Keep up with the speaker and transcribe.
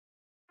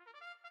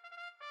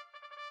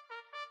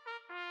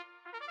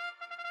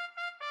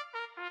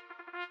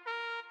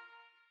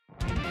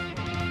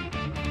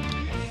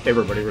Hey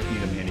everybody, Rick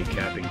Needham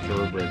handicapping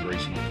thoroughbred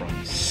racing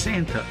from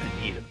Santa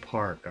Anita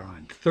Park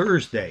on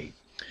Thursday,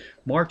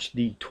 March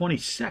the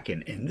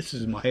 22nd, and this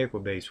is my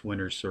Equibase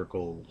Winner's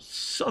Circle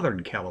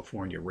Southern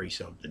California race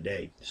of the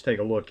day. Let's take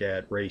a look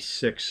at race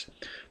 6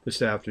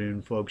 this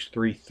afternoon, folks.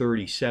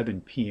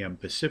 3:37 p.m.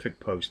 Pacific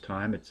Post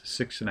time. It's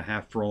a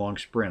 6.5 furlong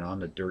sprint on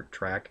the dirt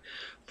track.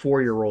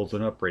 4-year-olds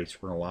and up race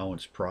for an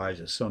allowance prize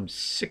of some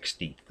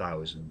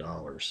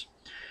 $60,000.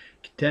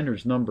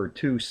 Contenders: number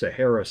 2,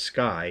 Sahara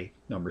Sky,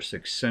 number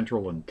 6,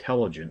 Central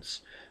Intelligence,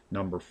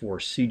 number 4,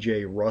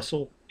 CJ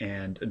Russell,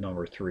 and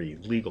number 3,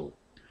 Legal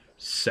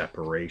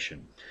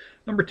Separation.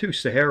 Number 2,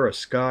 Sahara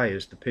Sky,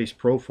 is the pace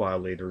profile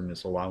leader in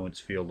this allowance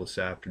field this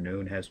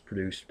afternoon, has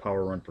produced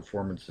power run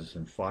performances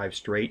in 5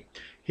 straight,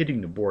 hitting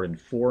the board in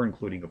 4,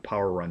 including a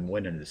power run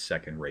win in his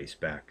second race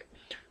back.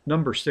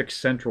 Number 6,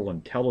 Central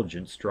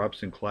Intelligence,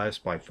 drops in class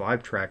by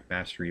 5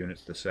 Trackmaster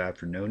units this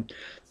afternoon.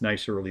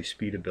 Nice early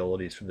speed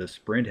abilities for this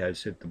sprint,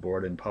 has hit the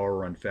board in power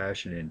run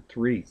fashion in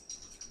 3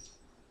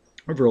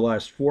 over the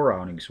last 4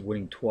 outings,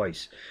 winning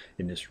twice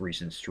in this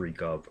recent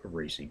streak of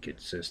racing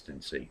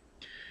consistency.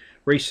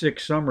 Race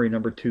 6 summary: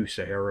 number 2,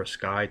 Sahara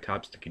Sky,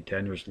 tops the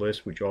contenders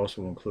list, which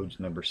also includes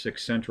number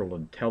 6, Central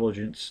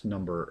Intelligence,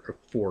 number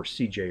 4,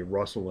 CJ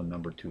Russell, and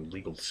number 2,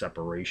 Legal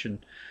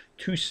Separation.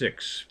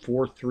 2-6,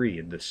 4-3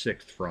 in the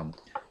 6th from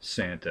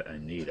Santa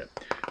Anita.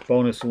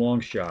 Bonus long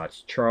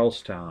shots: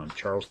 Charlestown,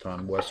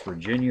 West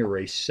Virginia,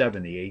 race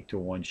 7, the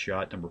 8-to-1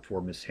 shot. Number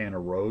 4, Miss Hannah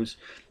Rose,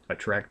 a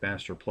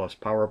Trackmaster Plus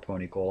Power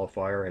Pony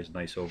qualifier, has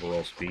nice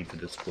overall speed for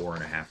this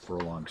 4.5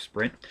 furlong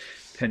sprint.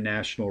 Penn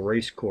National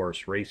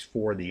Racecourse, race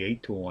 4, the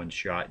 8-to-1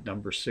 shot.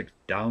 Number 6,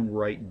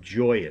 Downright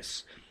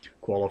Joyous,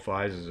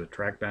 qualifies as a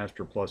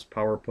Trackmaster Plus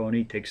Power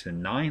Pony, takes a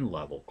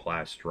 9-level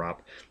class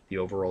drop. The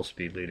overall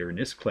speed leader in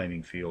this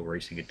claiming field,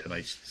 racing at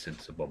tonight's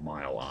distance of a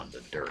mile on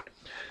the dirt.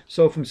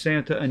 So from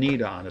Santa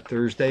Anita on a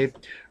Thursday,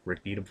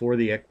 Rick Needham for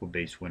the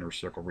Equibase Winner's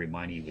Circle,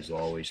 reminding you as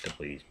always to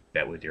please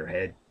bet with your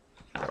head,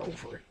 not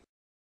over it.